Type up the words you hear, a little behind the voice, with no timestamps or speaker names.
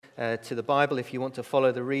to the Bible if you want to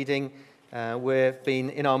follow the reading. We've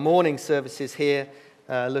been in our morning services here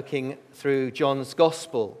looking through John's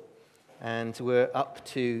Gospel, and we're up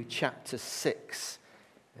to chapter 6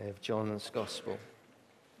 of John's Gospel.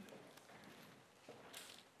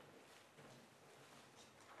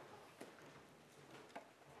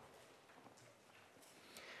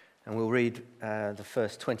 And we'll read the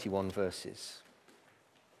first 21 verses.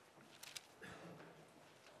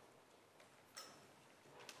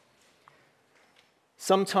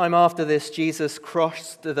 Sometime after this, Jesus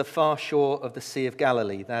crossed to the far shore of the Sea of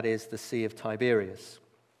Galilee, that is, the Sea of Tiberias.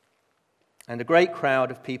 And a great crowd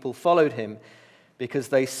of people followed him because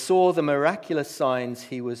they saw the miraculous signs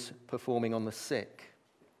he was performing on the sick.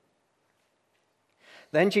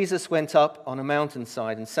 Then Jesus went up on a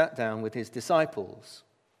mountainside and sat down with his disciples.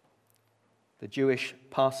 The Jewish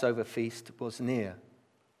Passover feast was near.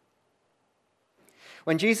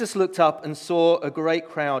 When Jesus looked up and saw a great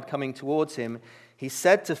crowd coming towards him, he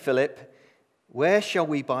said to Philip, "Where shall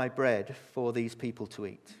we buy bread for these people to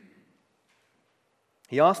eat?"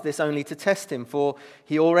 He asked this only to test him, for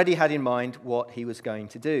he already had in mind what he was going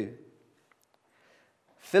to do.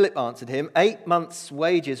 Philip answered him, 8 months'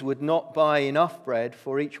 wages would not buy enough bread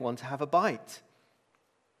for each one to have a bite.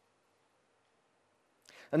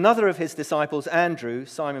 Another of his disciples, Andrew,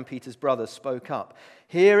 Simon Peter's brother, spoke up.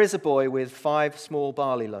 "Here is a boy with 5 small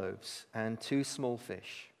barley loaves and 2 small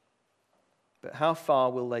fish. But how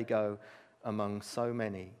far will they go among so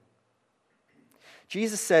many?"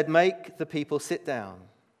 Jesus said, "Make the people sit down."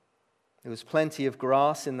 There was plenty of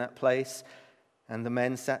grass in that place, and the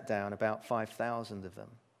men sat down, about 5,000 of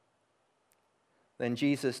them. Then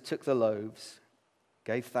Jesus took the loaves,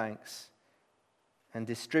 gave thanks, and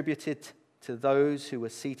distributed to those who were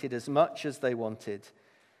seated as much as they wanted,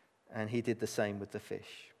 and he did the same with the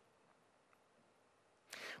fish.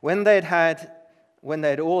 When they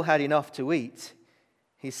had all had enough to eat,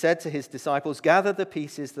 he said to his disciples, "Gather the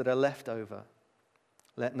pieces that are left over.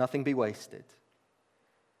 Let nothing be wasted."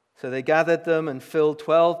 So they gathered them and filled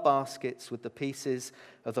 12 baskets with the pieces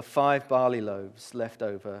of the 5 barley loaves left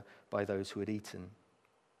over by those who had eaten.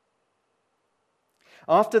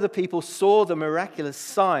 After the people saw the miraculous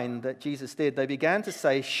sign that Jesus did, they began to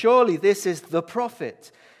say, "Surely this is the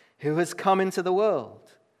prophet who has come into the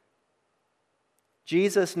world."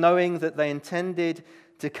 Jesus, knowing that they intended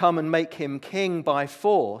to come and make him king by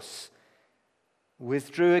force,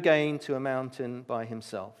 withdrew again to a mountain by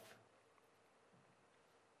himself.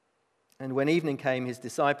 And when evening came, his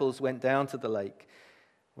disciples went down to the lake,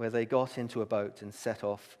 where they got into a boat and set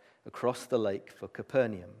off across the lake for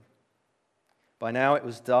Capernaum. By now it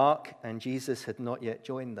was dark, and Jesus had not yet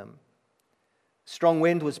joined them. Strong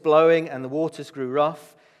wind was blowing, and the waters grew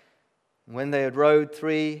rough. And when they had rowed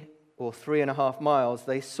 3 or 3.5 miles,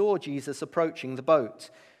 they saw Jesus approaching the boat,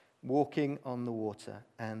 walking on the water,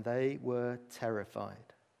 and they were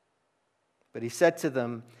terrified. But he said to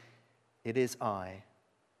them, "It is I.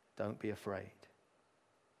 Don't be afraid."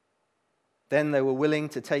 Then they were willing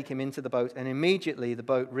to take him into the boat, and immediately the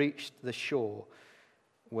boat reached the shore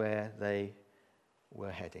where they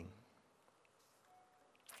were heading.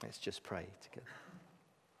 Let's just pray together.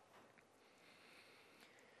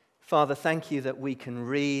 Father, thank you that we can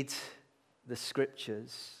read the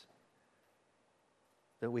scriptures,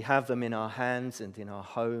 that we have them in our hands and in our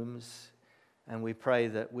homes, and we pray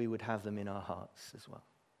that we would have them in our hearts as well.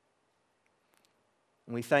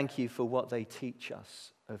 And we thank you for what they teach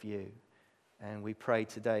us of you, and we pray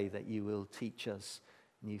today that you will teach us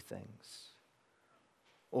new things,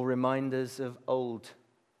 or remind us of old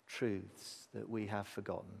truths that we have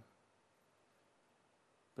forgotten.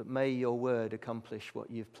 But may your word accomplish what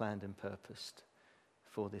you've planned and purposed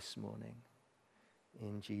for this morning.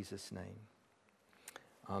 In Jesus' name.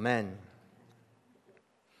 Amen.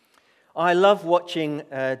 I love watching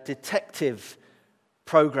detective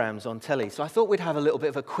programs on telly, so I thought we'd have a little bit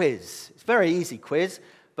of a quiz. It's a very easy quiz,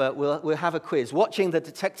 but we'll have a quiz. Watching the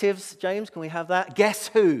detectives, James, can we have that? Guess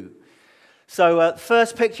who? So,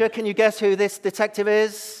 first picture, can you guess who this detective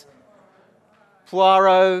is?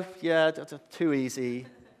 Poirot. Yeah, too easy.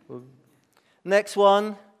 Next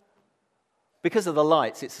one. Because of the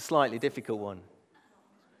lights, it's a slightly difficult one.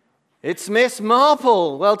 It's Miss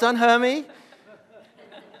Marple. Well done, Hermie.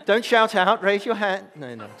 Don't shout out. Raise your hand.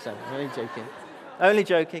 No, sorry. Only joking. Only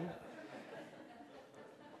joking.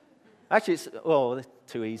 Actually, it's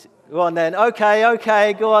too easy. Go on then.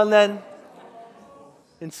 Okay. Go on then.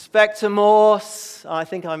 Inspector Morse. I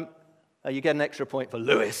think you get an extra point for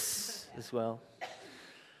Lewis as well.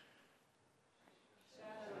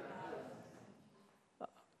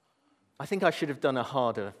 I think I should have done a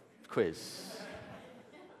harder quiz.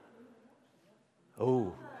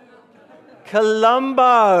 Oh,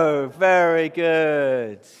 Columbo. Very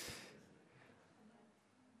good.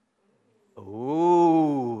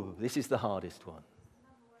 Ooh, this is the hardest one.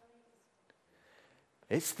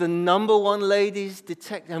 It's the number one ladies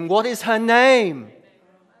detective. And what is her name?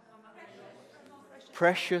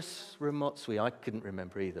 Precious Ramotswe. I couldn't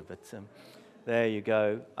remember either, but there you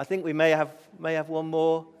go. I think we may have one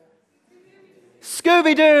more.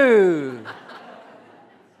 Scooby-Doo.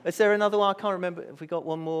 Is there another one? I can't remember if we got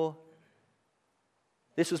one more.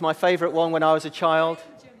 This was my favorite one when I was a child.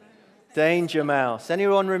 Danger Mouse.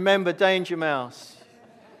 Anyone remember Danger Mouse?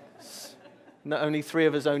 Not only 3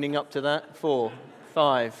 of us owning up to that. 4,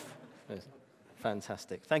 5.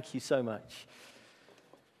 Fantastic. Thank you so much.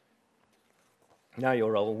 Now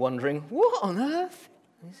you're all wondering, what on earth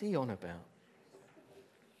is he on about?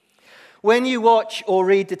 When you watch or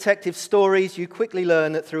read detective stories, you quickly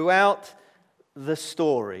learn that throughout the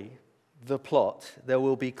story, the plot, there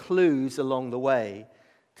will be clues along the way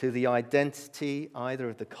to the identity either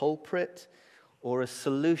of the culprit or a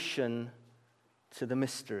solution to the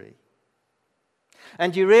mystery.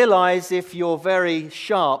 And you realize, if you're very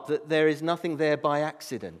sharp, that there is nothing there by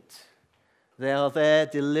accident. They are there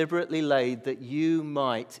deliberately laid that you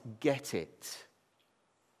might get it.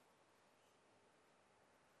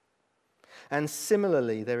 And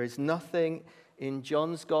similarly, there is nothing in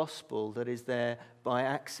John's gospel that is there by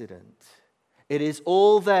accident. It is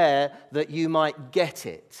all there that you might get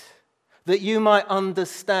it, that you might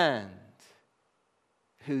understand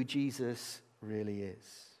who Jesus really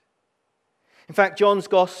is. In fact, John's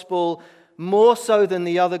gospel, more so than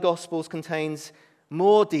the other gospels, contains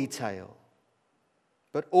more detail.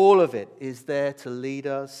 But all of it is there to lead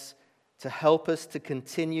us, to help us to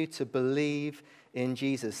continue to believe in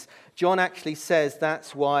Jesus. John actually says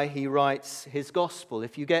that's why he writes his gospel.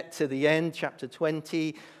 If you get to the end, chapter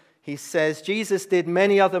 20, he says, Jesus did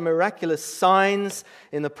many other miraculous signs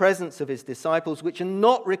in the presence of his disciples, which are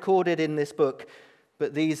not recorded in this book,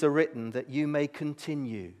 but these are written that you may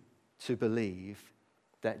continue to believe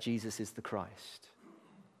that Jesus is the Christ.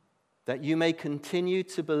 That you may continue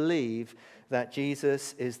to believe that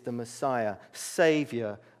Jesus is the Messiah,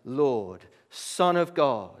 Savior, Lord, Son of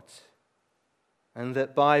God, and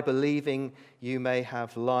that by believing you may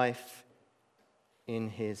have life in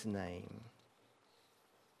his name.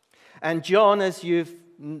 And John, as you've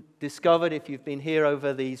discovered if you've been here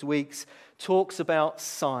over these weeks, talks about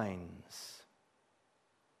signs.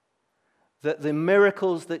 That the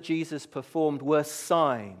miracles that Jesus performed were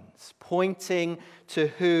signs pointing to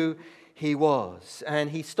who he was. And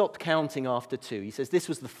he stopped counting after 2. He says this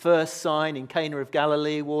was the first sign in Cana of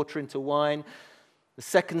Galilee, water into wine. The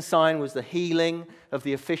second sign was the healing of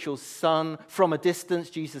the official's son. From a distance,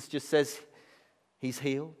 Jesus just says he's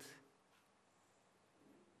healed.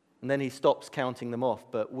 And then he stops counting them off,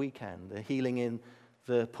 but we can. The healing in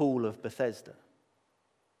the pool of Bethesda.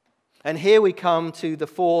 And here we come to the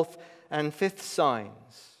 4th and 5th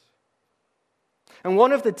signs. And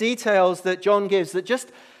one of the details that John gives that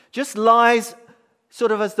just lies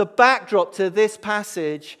sort of as the backdrop to this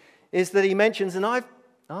passage is that he mentions, and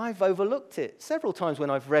I've overlooked it several times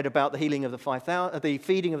when I've read about the healing of the 5,000, the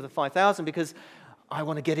feeding of the 5,000, because I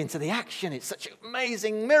want to get into the action. It's such an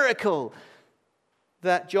amazing miracle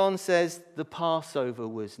that John says the Passover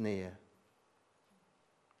was near.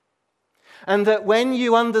 And that when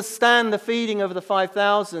you understand the feeding of the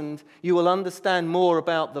 5,000, you will understand more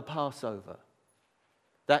about the Passover.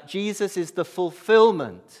 That Jesus is the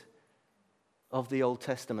fulfillment of the Old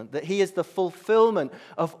Testament. That he is the fulfillment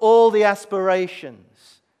of all the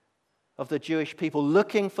aspirations of the Jewish people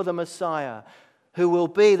looking for the Messiah who will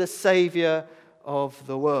be the Savior of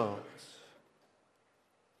the world.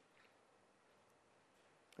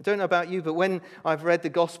 I don't know about you, but when I've read the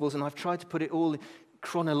Gospels and I've tried to put it all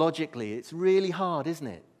chronologically, it's really hard, isn't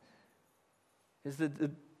it? Because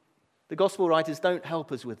the Gospel writers don't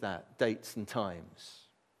help us with that, dates and times.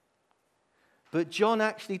 But John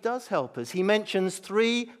actually does help us. He mentions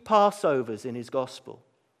 3 Passovers in his Gospel.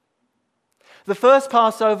 The first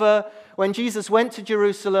Passover, when Jesus went to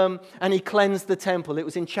Jerusalem and he cleansed the temple, it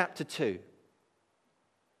was in chapter 2.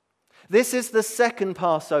 This is the second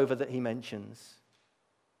Passover that he mentions.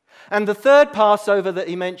 And the third Passover that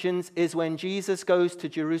he mentions is when Jesus goes to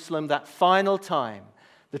Jerusalem that final time,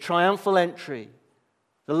 the triumphal entry,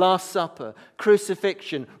 the Last Supper,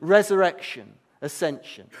 crucifixion, resurrection,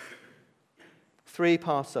 ascension. 3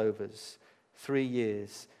 Passovers, 3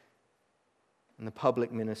 years in the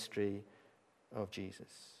public ministry of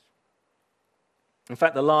Jesus. In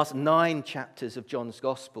fact, the last 9 chapters of John's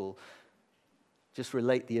Gospel just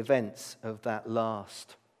relate the events of that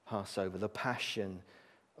last Passover, the Passion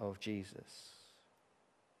of Jesus.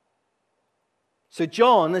 So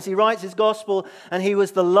John, as he writes his gospel, and he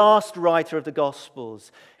was the last writer of the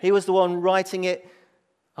gospels, he was the one writing it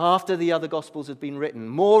after the other gospels had been written.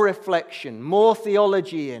 More reflection, more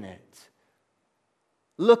theology in it.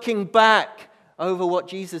 Looking back over what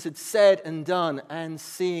Jesus had said and done and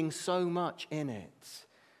seeing so much in it.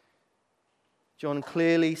 John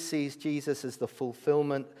clearly sees Jesus as the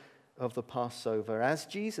fulfillment of the Passover, as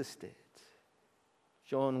Jesus did.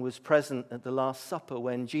 John was present at the Last Supper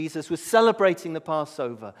when Jesus was celebrating the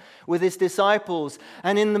Passover with his disciples.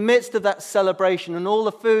 And in the midst of that celebration and all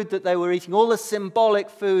the food that they were eating, all the symbolic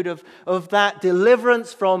food of that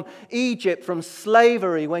deliverance from Egypt, from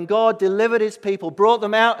slavery, when God delivered his people, brought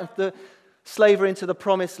them out of the slavery into the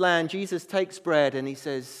promised land, Jesus takes bread and he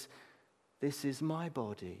says, "This is my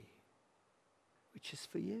body, which is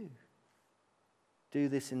for you. Do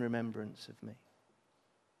this in remembrance of me."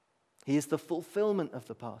 He is the fulfillment of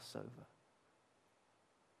the Passover.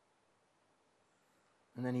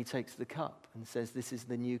 And then he takes the cup and says, "This is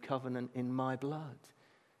the new covenant in my blood."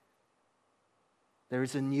 There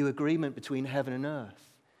is a new agreement between heaven and earth.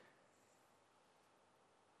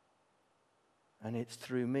 And it's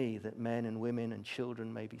through me that men and women and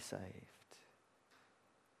children may be saved.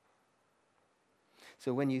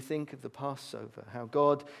 So when you think of the Passover, how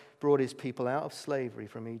God brought his people out of slavery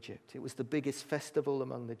from Egypt, it was the biggest festival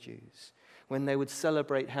among the Jews, when they would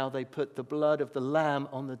celebrate how they put the blood of the lamb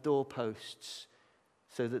on the doorposts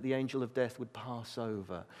so that the angel of death would pass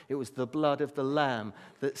over. It was the blood of the lamb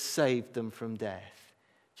that saved them from death.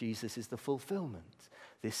 Jesus is the fulfillment.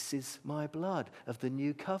 This is my blood of the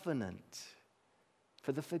new covenant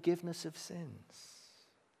for the forgiveness of sins.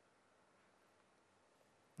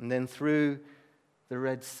 And then through the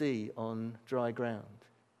Red Sea on dry ground,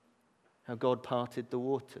 how God parted the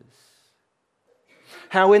waters.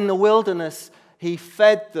 How in the wilderness he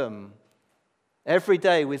fed them every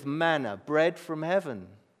day with manna, bread from heaven.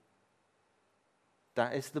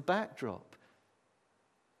 That is the backdrop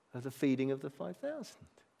of the feeding of the 5,000.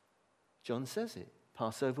 John says it.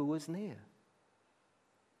 Passover was near.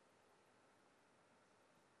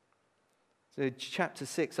 So chapter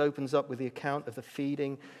 6 opens up with the account of the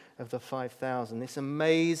feeding of the 5,000. This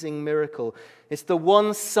amazing miracle. It's the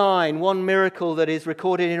one sign, one miracle that is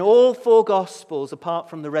recorded in all four Gospels apart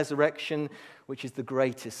from the resurrection, which is the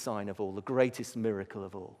greatest sign of all, the greatest miracle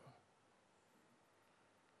of all.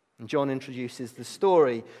 And John introduces the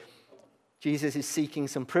story. Jesus is seeking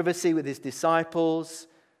some privacy with his disciples,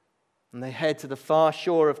 and they head to the far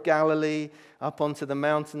shore of Galilee, up onto the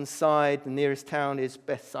mountainside. The nearest town is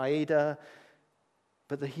Bethsaida.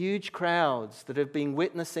 But the huge crowds that have been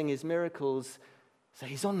witnessing his miracles say,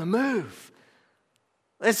 "He's on the move.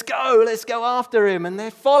 Let's go after him." And they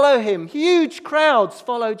follow him. Huge crowds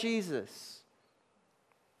follow Jesus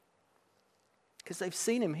because they've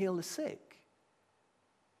seen him heal the sick.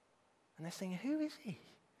 And they're saying, "Who is he?"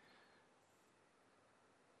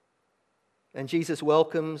 And Jesus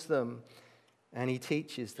welcomes them and he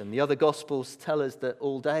teaches them. The other Gospels tell us that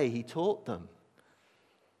all day he taught them.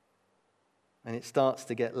 And it starts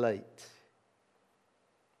to get late.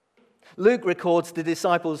 Luke records the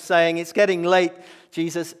disciples saying, "It's getting late,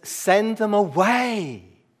 Jesus, send them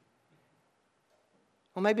away."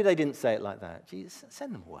 Or maybe they didn't say it like that. "Jesus,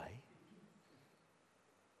 send them away."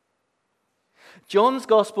 John's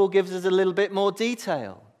gospel gives us a little bit more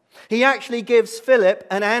detail. He actually gives Philip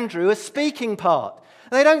and Andrew a speaking part.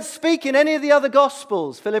 They don't speak in any of the other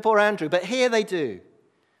gospels, Philip or Andrew, but here they do.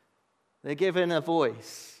 They're given a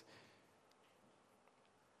voice.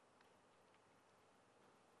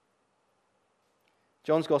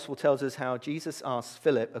 John's gospel tells us how Jesus asks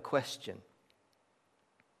Philip a question.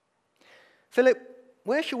 "Philip,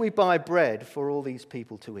 where shall we buy bread for all these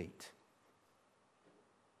people to eat?"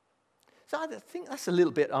 So I think that's a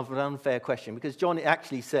little bit of an unfair question, because John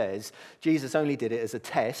actually says Jesus only did it as a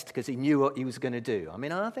test because he knew what he was going to do. I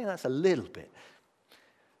mean, I think that's a little bit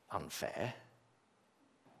unfair.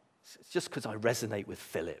 It's just because I resonate with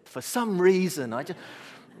Philip. For some reason, I just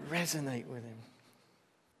resonate with him.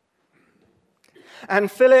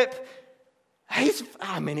 And Philip, he's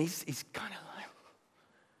kind of like,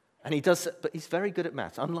 and he does, but he's very good at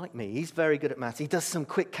maths. Unlike me, he's very good at maths. He does some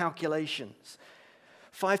quick calculations.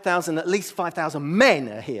 5,000, at least 5,000 men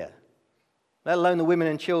are here, let alone the women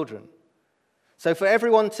and children. So for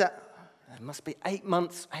everyone to, there must be 8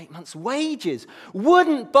 months' wages.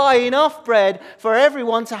 Wouldn't buy enough bread for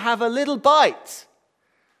everyone to have a little bite.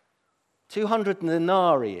 200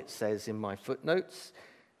 denarii, it says in my footnotes.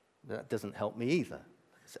 That doesn't help me either.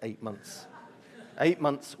 It's 8 months. 8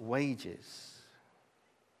 months' wages.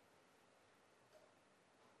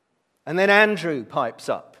 And then Andrew pipes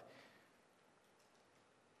up.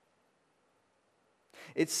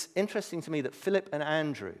 It's interesting to me that Philip and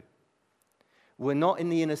Andrew were not in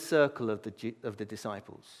the inner circle of the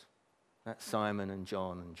disciples. That's Simon and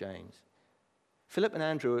John and James. Philip and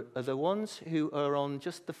Andrew are the ones who are on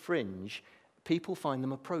just the fringe. People find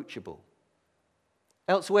them approachable.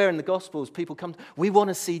 Elsewhere in the Gospels, people come, we want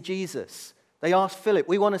to see Jesus. They ask Philip,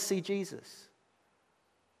 we want to see Jesus.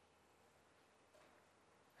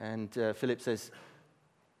 And Philip says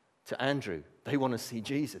to Andrew, they want to see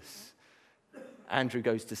Jesus. Andrew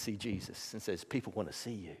goes to see Jesus and says, people want to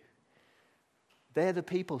see you. They're the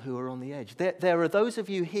people who are on the edge. There are those of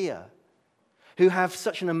you here who have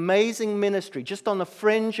such an amazing ministry just on the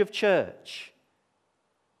fringe of church,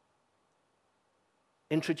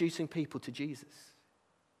 introducing people to Jesus.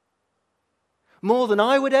 More than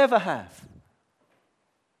I would ever have.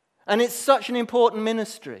 And it's such an important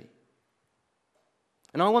ministry.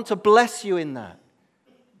 And I want to bless you in that.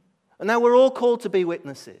 And now we're all called to be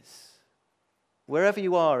witnesses. Wherever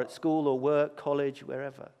you are, at school or work, college,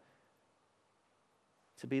 wherever.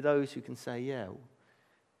 To be those who can say, yeah,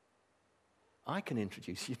 I can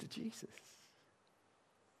introduce you to Jesus.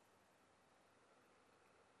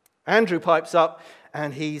 Andrew pipes up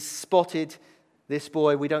and he's spotted this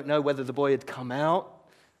boy. We don't know whether the boy had come out.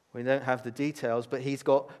 We don't have the details, but he's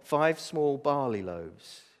got 5 small barley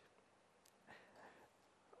loaves.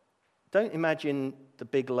 Don't imagine the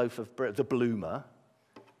big loaf of bread, the bloomer,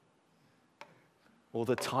 or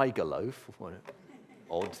the tiger loaf, what an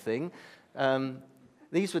odd thing.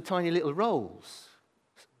 These were tiny little rolls,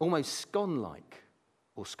 almost scone-like,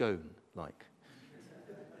 or scone-like.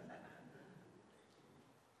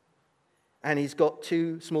 And he's got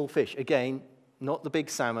 2 small fish. Again, not the big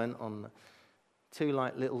salmon, on 2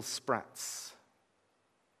 like little sprats.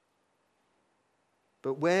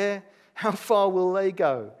 But how far will they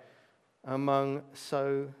go among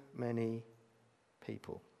so many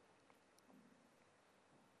people?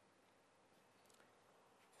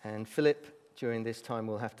 And Philip, during this time,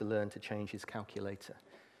 will have to learn to change his calculator.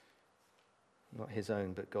 Not his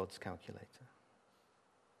own, but God's calculator.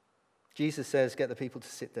 Jesus says, get the people to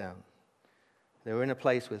sit down. They were in a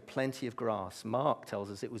place with plenty of grass. Mark tells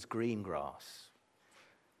us it was green grass.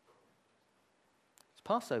 It's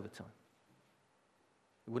Passover time.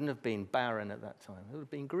 It wouldn't have been barren at that time. It would have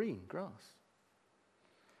been green grass.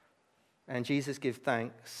 And Jesus gives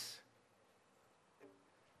thanks.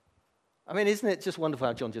 I mean, isn't it just wonderful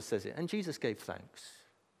how John just says it? And Jesus gave thanks.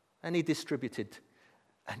 And he distributed.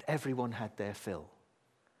 And everyone had their fill.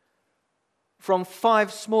 From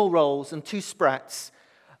 5 small rolls and 2 sprats,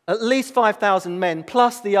 at least 5,000 men,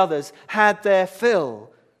 plus the others, had their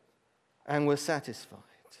fill and were satisfied.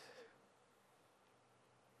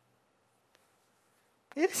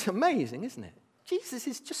 It's amazing, isn't it? Jesus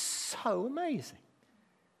is just so amazing.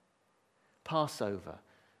 Passover.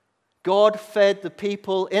 God fed the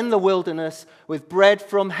people in the wilderness with bread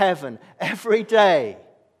from heaven every day.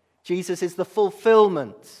 Jesus is the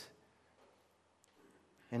fulfillment.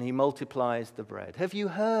 And he multiplies the bread. Have you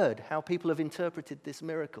heard how people have interpreted this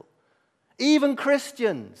miracle? Even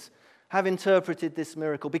Christians have interpreted this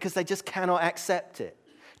miracle because they just cannot accept it.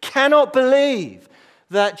 Cannot believe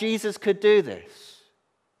that Jesus could do this.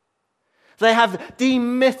 They have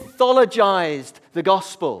demythologized the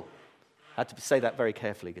gospel. I had to say that very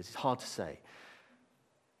carefully because it's hard to say.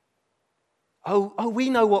 Oh, we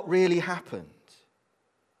know what really happened.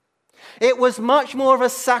 It was much more of a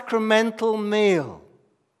sacramental meal.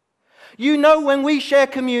 You know, when we share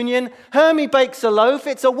communion, Hermie bakes a loaf.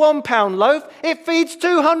 It's a £1 loaf. It feeds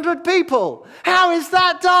 200 people. How is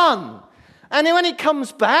that done? And when it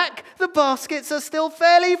comes back, the baskets are still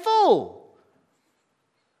fairly full.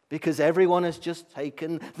 Because everyone has just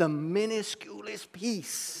taken the minusculest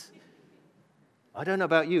piece. I don't know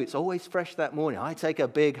about you. It's always fresh that morning. I take a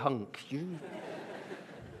big hunk.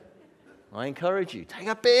 I encourage you, take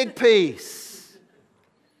a big piece.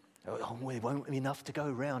 Oh, it won't be enough to go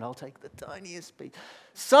around. I'll take the tiniest piece.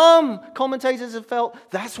 Some commentators have felt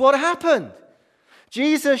that's what happened.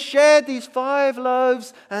 Jesus shared these 5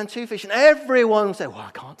 loaves and 2 fish, and everyone said, well,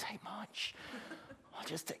 I can't take much. I'll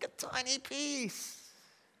just take a tiny piece.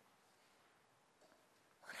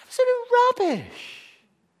 Absolute rubbish.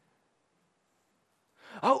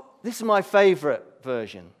 Oh, this is my favorite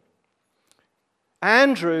version.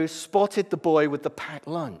 Andrew spotted the boy with the packed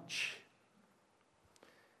lunch.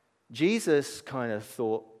 Jesus kind of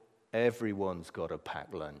thought everyone's got a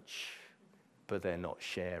packed lunch, but they're not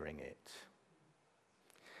sharing it.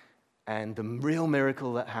 And the real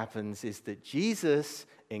miracle that happens is that Jesus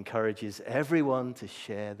encourages everyone to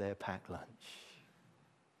share their packed lunch.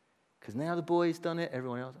 Because now the boy's done it,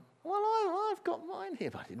 everyone else, well, I've got mine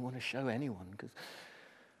here, but I didn't want to show anyone because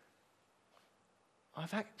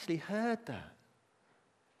I've actually heard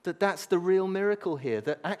that's the real miracle here,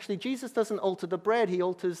 that actually Jesus doesn't alter the bread, he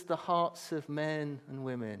alters the hearts of men and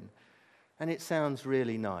women. And it sounds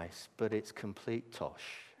really nice, but it's complete tosh.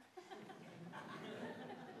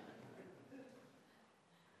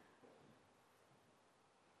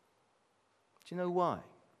 Do you know why?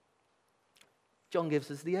 John gives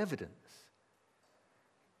us the evidence.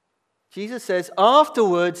 Jesus says,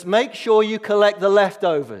 afterwards, make sure you collect the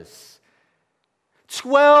leftovers.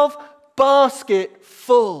 12 basket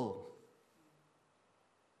full.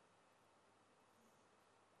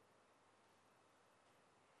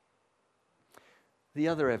 The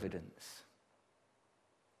other evidence.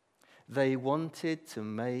 They wanted to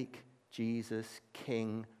make Jesus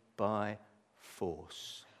king by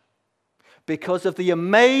force, because of the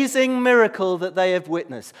amazing miracle that they have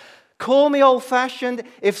witnessed. Call me old-fashioned.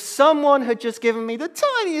 If someone had just given me the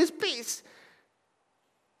tiniest piece,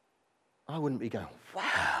 I wouldn't be going,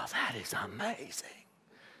 wow, that is amazing.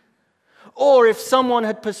 Or if someone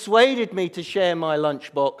had persuaded me to share my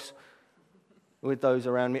lunchbox with those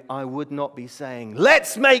around me, I would not be saying,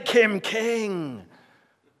 let's make him king.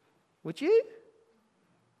 Would you?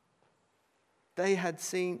 They had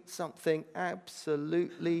seen something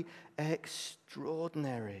absolutely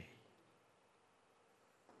extraordinary.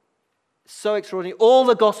 So extraordinary. All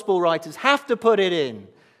the gospel writers have to put it in,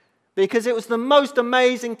 because it was the most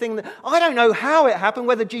amazing thing. I don't know how it happened,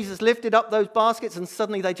 whether Jesus lifted up those baskets and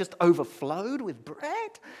suddenly they just overflowed with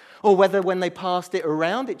bread, or whether when they passed it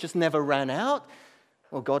around, it just never ran out.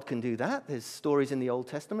 Well, God can do that. There's stories in the Old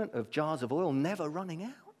Testament of jars of oil never running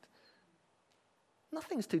out.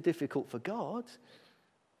 Nothing's too difficult for God.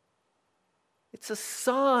 It's a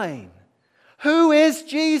sign. Who is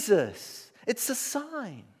Jesus? It's a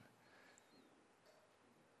sign.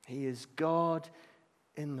 He is God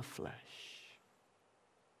in the flesh.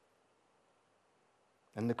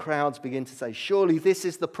 And the crowds begin to say, surely this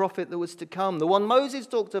is the prophet that was to come, the one Moses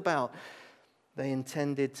talked about. They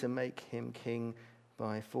intended to make him king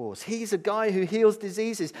by force. He's a guy who heals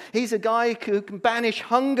diseases. He's a guy who can banish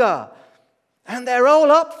hunger. And they're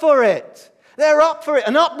all up for it. They're up for it.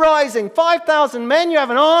 An uprising, 5,000 men. You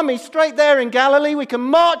have an army straight there in Galilee. We can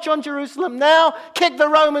march on Jerusalem now, kick the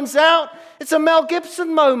Romans out. It's a Mel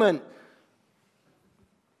Gibson moment.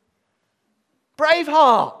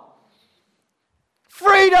 Braveheart.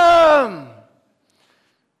 Freedom.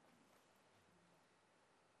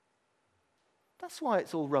 That's why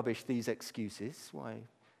it's all rubbish, these excuses. Why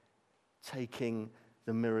taking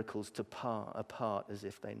the miracles apart as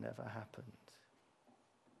if they never happened.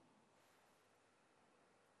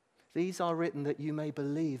 These are written that you may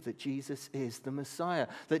believe that Jesus is the Messiah,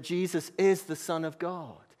 that Jesus is the Son of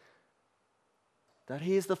God, that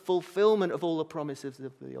he is the fulfillment of all the promises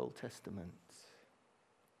of the Old Testament.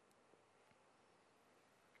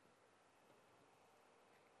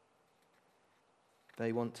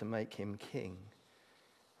 They want to make him king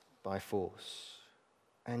by force.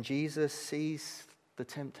 And Jesus sees the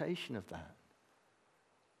temptation of that.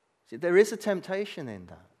 See, there is a temptation in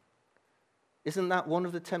that. Isn't that one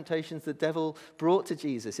of the temptations the devil brought to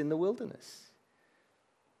Jesus in the wilderness?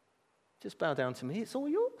 Just bow down to me, it's all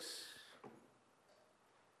yours.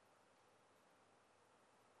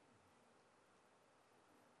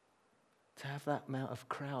 To have that amount of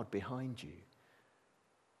crowd behind you,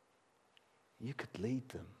 you could lead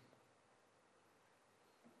them.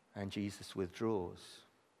 And Jesus withdraws.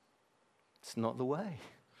 It's not the way.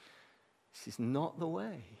 This is not the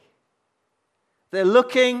way. They're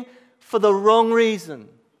looking for the wrong reason.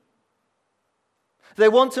 They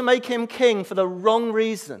want to make him king for the wrong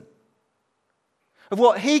reason. Of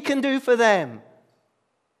what he can do for them.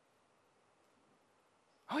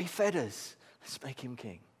 Oh, he fed us. Let's make him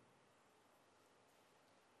king.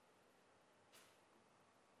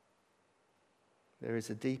 There is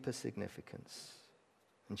a deeper significance.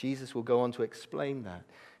 And Jesus will go on to explain that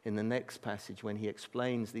in the next passage when he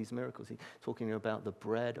explains these miracles. He's talking about the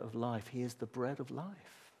bread of life. He is the bread of life.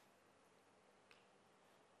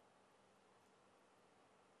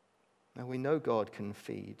 Now we know God can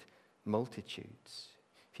feed multitudes.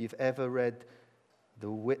 If you've ever read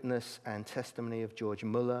the witness and testimony of George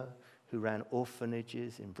Muller, who ran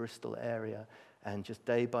orphanages in Bristol area, and just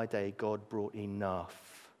day by day God brought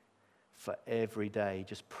enough for every day,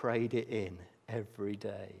 just prayed it in every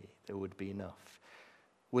day, there would be enough.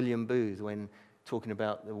 William Booth, when talking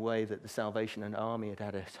about the way that the Salvation Army had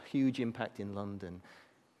had a huge impact in London,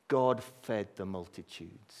 God fed the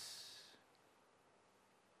multitudes.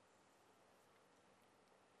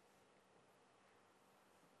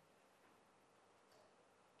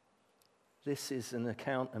 This is an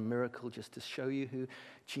account, a miracle, just to show you who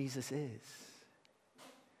Jesus is.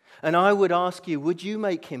 And I would ask you, would you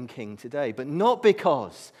make him king today? But not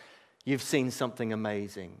because you've seen something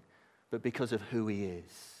amazing, but because of who he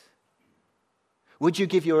is. Would you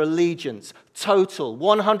give your allegiance, total,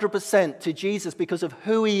 100% to Jesus because of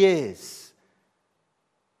who he is?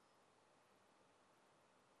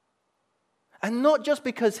 And not just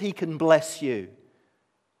because he can bless you,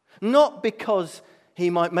 not because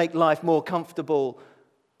he might make life more comfortable,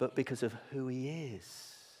 but because of who he is.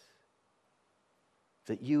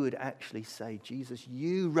 That you would actually say, Jesus,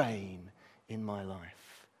 you reign in my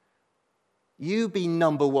life. You be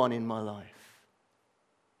number one in my life.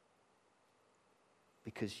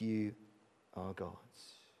 Because you are God's.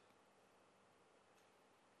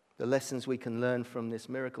 The lessons we can learn from this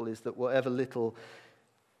miracle is that whatever little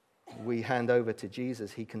we hand over to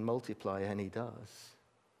Jesus, he can multiply, and he does.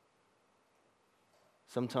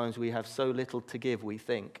 Sometimes we have so little to give, we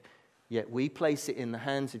think, yet we place it in the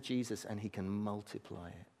hands of Jesus and he can multiply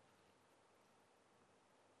it.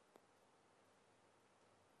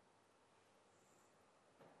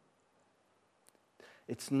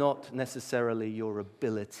 It's not necessarily your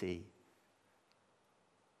ability.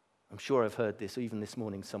 I'm sure I've heard this, even this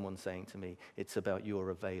morning, someone saying to me, it's about your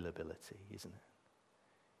availability, isn't it?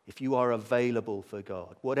 If you are available for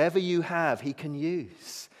God, whatever you have, he can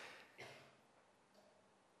use.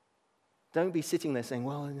 Don't be sitting there saying,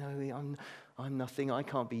 well, no, I'm nothing, I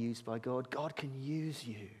can't be used by God. God can use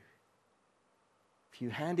you. If you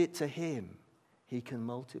hand it to him, he can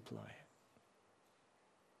multiply it.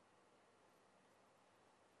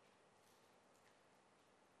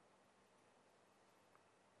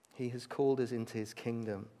 He has called us into his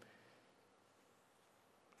kingdom,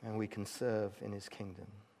 and we can serve in his kingdom.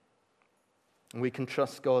 And we can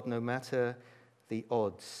trust God no matter the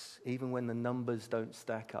odds, even when the numbers don't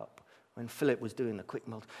stack up. When Philip was doing the quick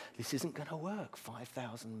multi, this isn't going to work,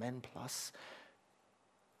 5,000 men plus.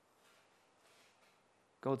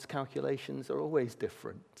 God's calculations are always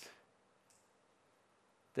different.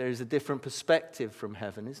 There is a different perspective from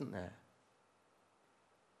heaven, isn't there?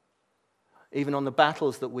 Even on the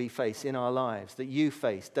battles that we face in our lives, that you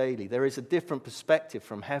face daily, there is a different perspective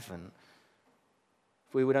from heaven.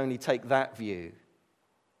 If we would only take that view.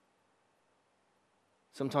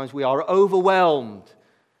 Sometimes we are overwhelmed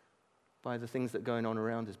by the things that are going on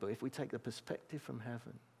around us, but if we take the perspective from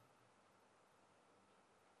heaven,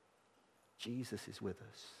 Jesus is with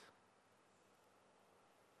us.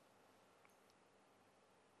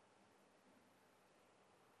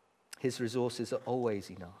 His resources are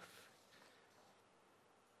always enough.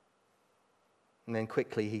 And then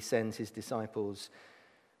quickly he sends his disciples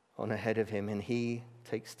on ahead of him, and he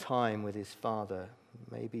takes time with his Father,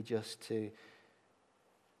 maybe just to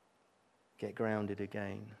get grounded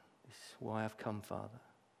again. This is why I've come, Father.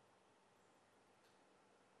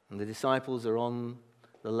 And the disciples are on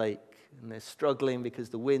the lake, and they're struggling because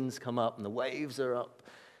the winds come up and the waves are up,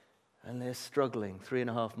 and they're struggling.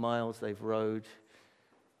 3.5 miles they've rowed.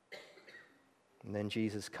 And then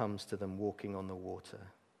Jesus comes to them walking on the water.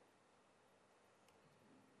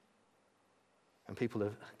 And people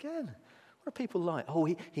are, again, what are people like? Oh,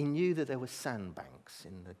 he knew that there were sandbanks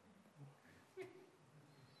in the...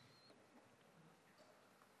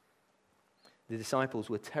 The disciples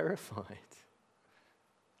were terrified.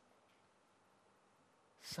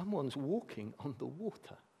 Someone's walking on the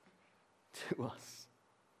water to us.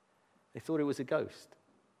 They thought it was a ghost.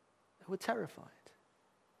 They were terrified.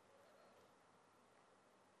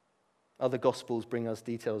 Other Gospels bring us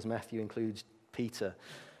details. Matthew includes Peter.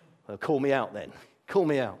 Well, call me out then. Call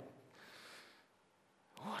me out.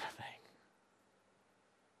 What a thing.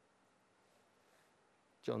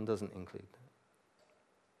 John doesn't include that.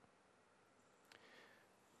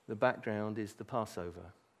 The background is the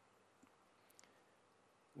Passover.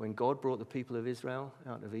 When God brought the people of Israel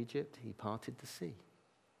out of Egypt, he parted the sea.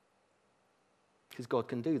 Because God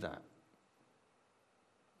can do that.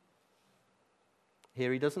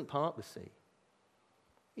 Here he doesn't part the sea.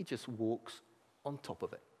 He just walks on top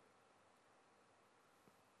of it.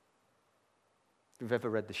 If you've ever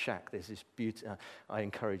read The Shack, there's this beauty. I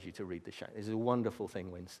encourage you to read The Shack. There's a wonderful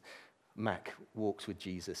thing when Mac walks with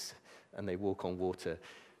Jesus and they walk on water,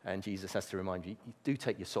 and Jesus has to remind you, you do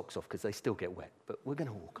take your socks off because they still get wet, but we're going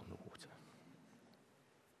to walk on the water.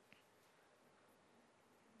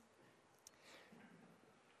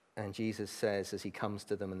 And Jesus says, as he comes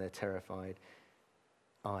to them and they're terrified,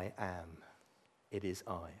 I am. It is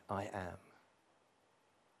I am.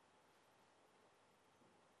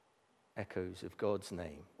 Echoes of God's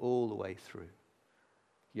name all the way through.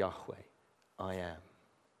 Yahweh, I am.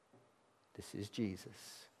 This is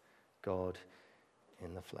Jesus, God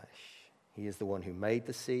in the flesh. He is the one who made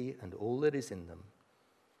the sea and all that is in them.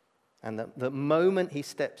 And the moment he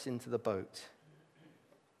steps into the boat,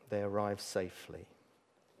 they arrive safely.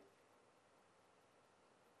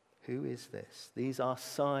 Who is this? These are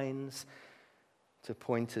signs to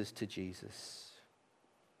point us to Jesus.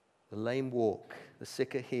 The lame walk, the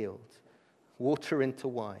sick are healed, water into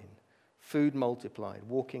wine, food multiplied,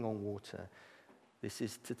 walking on water. This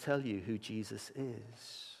is to tell you who Jesus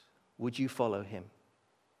is. Would you follow him?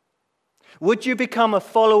 Would you become a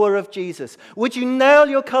follower of Jesus? Would you nail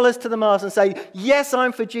your colors to the mast and say, yes,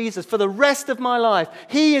 I'm for Jesus for the rest of my life.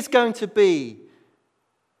 He is going to be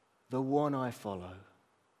the one I follow.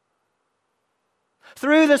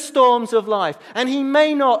 Through the storms of life. And he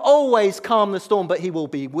may not always calm the storm, but he will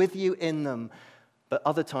be with you in them. But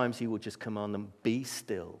other times he will just command them, be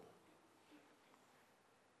still.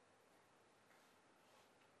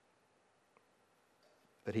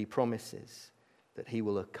 But he promises that he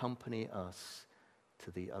will accompany us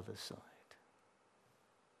to the other side.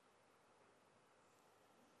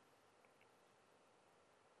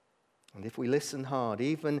 And if we listen hard,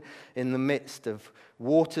 even in the midst of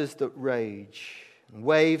waters that rage, and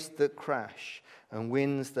waves that crash, and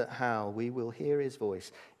winds that howl, we will hear his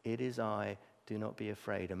voice. It is I, do not be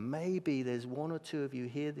afraid. And maybe there's one or two of you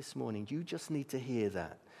here this morning. You just need to hear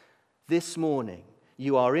that. This morning,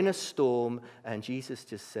 you are in a storm, and Jesus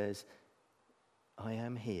just says, I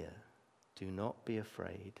am here. Do not be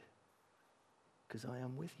afraid, because I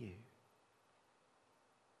am with you.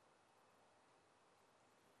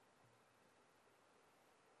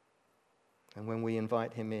 And when we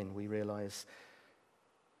invite him in, we realize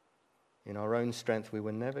in our own strength we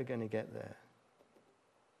were never going to get there.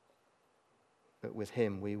 But with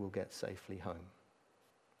him, we will get safely home.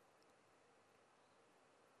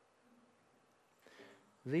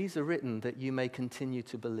 These are written that you may continue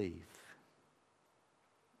to believe.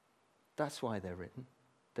 That's why they're written.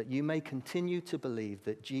 That you may continue to believe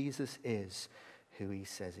that Jesus is who he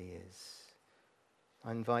says he is.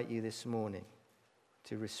 I invite you this morning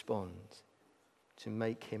to respond, to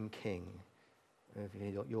make him king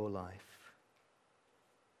of your life.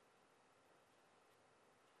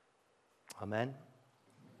 Amen.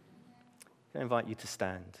 I invite you to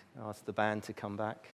stand. I ask the band to come back.